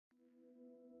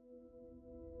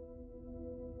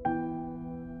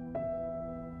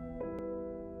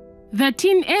The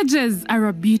teenagers are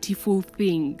a beautiful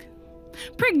thing.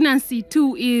 Pregnancy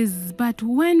too is, but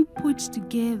when put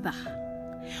together,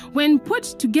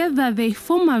 they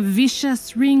form a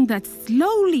vicious ring that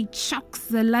slowly chokes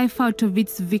the life out of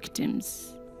its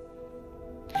victims.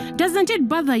 Doesn't it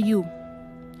bother you?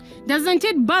 Doesn't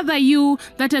it bother you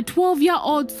that a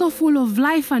 12-year-old so full of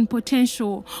life and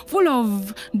potential, full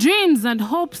of dreams and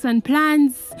hopes and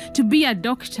plans to be a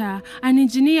doctor, an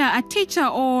engineer, a teacher,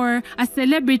 or a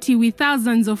celebrity with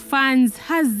thousands of fans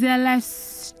has their life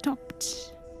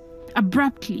stopped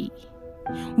abruptly,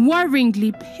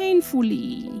 worryingly,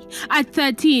 painfully at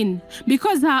 13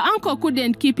 because her uncle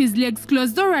couldn't keep his legs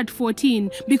closed, or at 14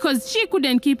 because she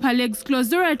couldn't keep her legs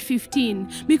closed, or at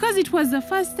 15 because it was the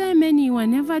first time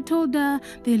anyone ever told her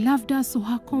they loved her, so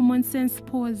her common sense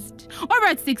paused, or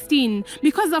at 16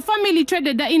 because the family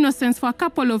traded her innocence for a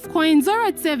couple of coins, or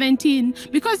at 17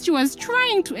 because she was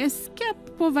trying to escape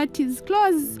poverty's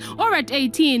claws, or at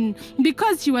 18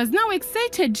 because she was now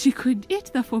excited she could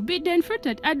eat the forbidden fruit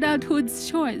at adulthood's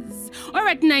shores, or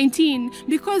at 19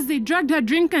 because they dragged her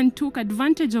drink and took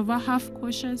advantage of her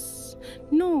half-cautious.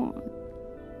 No.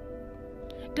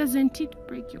 Doesn't it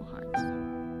break your heart?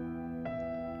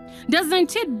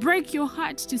 Doesn't it break your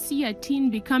heart to see a teen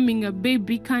becoming a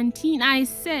baby canteen? I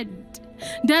said,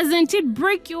 doesn't it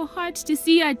break your heart to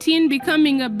see a teen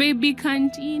becoming a baby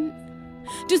canteen?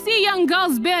 To see young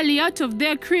girls barely out of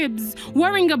their cribs,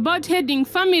 worrying about heading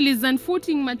families and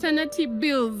footing maternity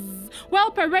bills,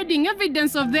 while parading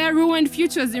evidence of their ruined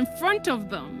futures in front of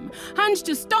them, hand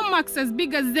to stomachs as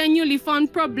big as their newly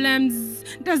found problems.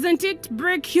 Doesn't it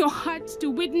break your heart to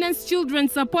witness children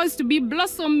supposed to be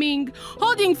blossoming,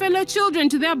 holding fellow children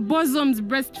to their bosoms,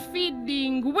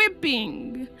 breastfeeding,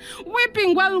 weeping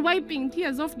while wiping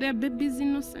tears off their babies'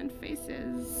 innocent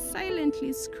faces,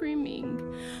 silently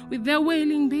screaming with their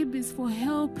wailing babies for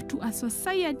help to a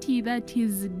society that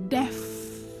is deaf?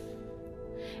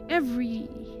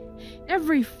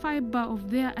 Every fiber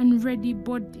of their unready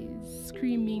bodies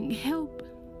screaming, help,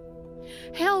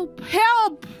 help,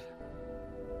 help!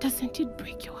 Doesn't it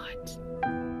break your heart?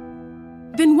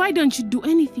 Then why don't you do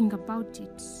anything about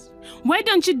it? Why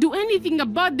don't you do anything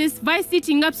about this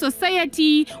vice-sitting up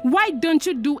society? Why don't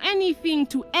you do anything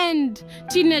to end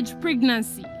teenage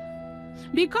pregnancy?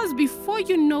 Because before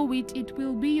you know it, it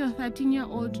will be your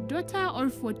 13-year-old daughter or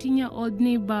 14-year-old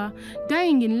neighbor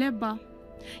dying in labor,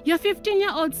 your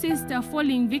 15-year-old sister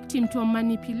falling victim to a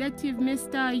manipulative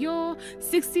mister, your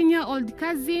 16-year-old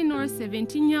cousin or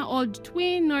 17-year-old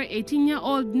twin or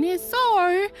 18-year-old niece,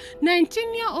 or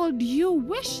 19-year-old you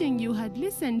wishing you had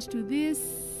listened to this.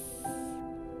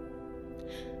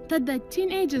 That the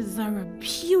teenagers are a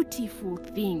beautiful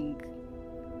thing.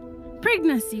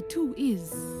 Pregnancy too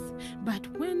is, but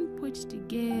when put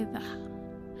together,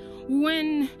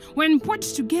 when put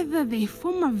together, they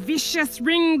form a vicious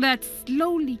ring that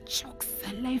slowly chokes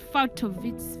the life out of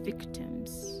its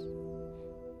victims.